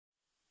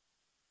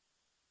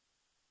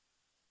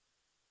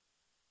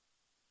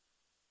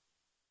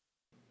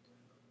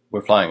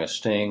We're flying a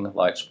Sting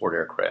light sport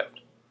aircraft,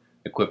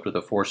 equipped with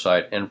a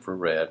ForeSight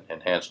infrared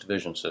enhanced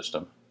vision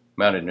system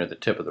mounted near the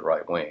tip of the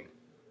right wing.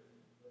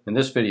 In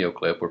this video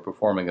clip, we're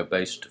performing a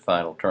base to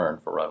final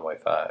turn for runway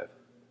 5.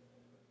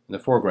 In the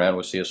foreground,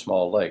 we see a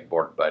small lake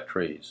bordered by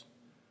trees.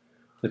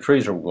 The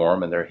trees are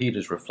warm and their heat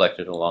is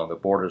reflected along the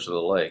borders of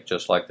the lake,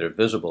 just like their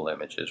visible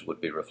images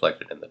would be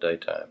reflected in the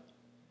daytime.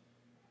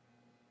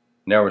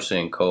 Now we're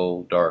seeing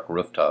cold, dark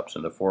rooftops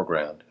in the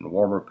foreground and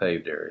warmer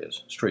paved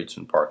areas, streets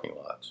and parking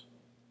lots.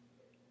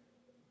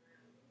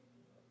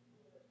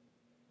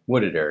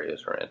 Wooded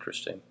areas are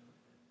interesting.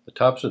 The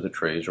tops of the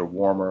trees are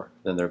warmer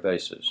than their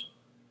bases.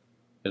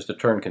 As the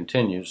turn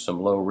continues, some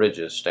low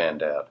ridges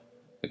stand out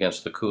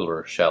against the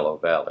cooler, shallow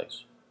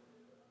valleys.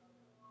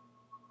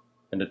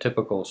 And a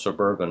typical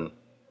suburban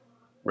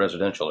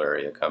residential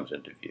area comes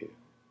into view.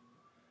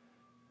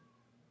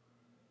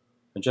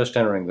 And just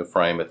entering the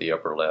frame at the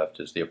upper left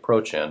is the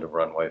approach end of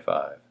runway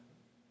 5.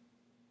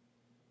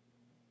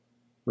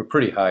 We're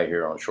pretty high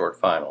here on short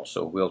final,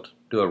 so we'll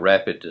do a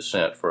rapid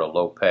descent for a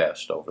low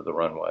pass over the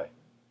runway.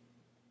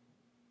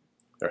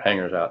 There are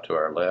hangars out to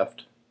our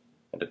left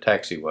and a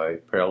taxiway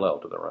parallel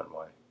to the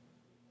runway.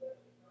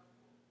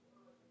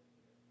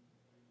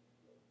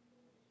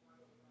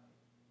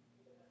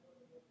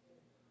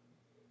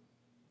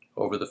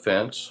 Over the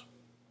fence,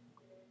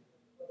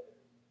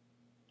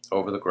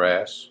 over the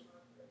grass.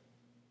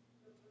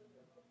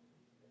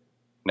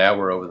 Now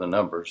we're over the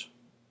numbers,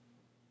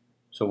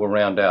 so we'll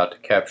round out to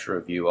capture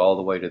a view all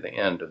the way to the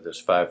end of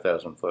this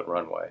 5,000-foot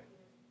runway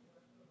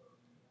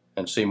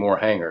and see more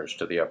hangars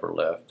to the upper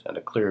left and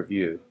a clear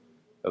view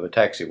of a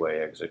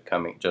taxiway exit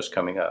just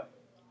coming up.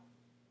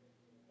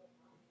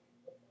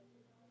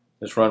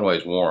 This runway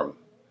is warm.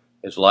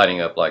 It's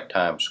lighting up like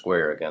Times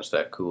Square against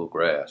that cool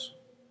grass.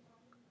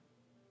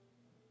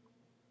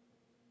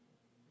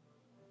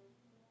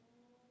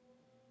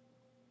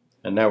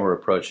 And now we're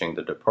approaching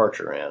the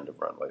departure end of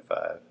runway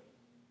 5.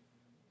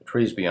 The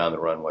trees beyond the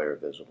runway are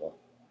visible,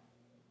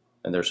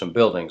 and there's some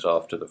buildings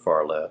off to the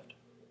far left.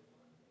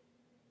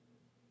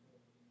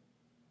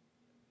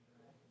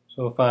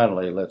 So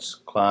finally, let's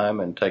climb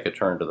and take a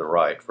turn to the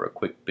right for a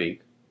quick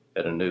peek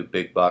at a new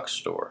big box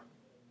store.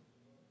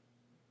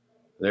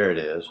 There it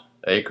is,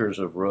 acres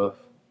of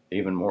roof,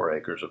 even more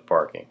acres of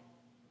parking.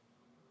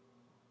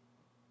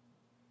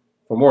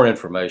 For more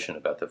information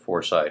about the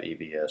ForeSight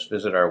EVS,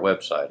 visit our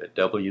website at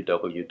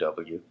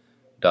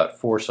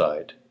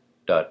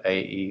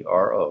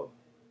www.foresight.aero.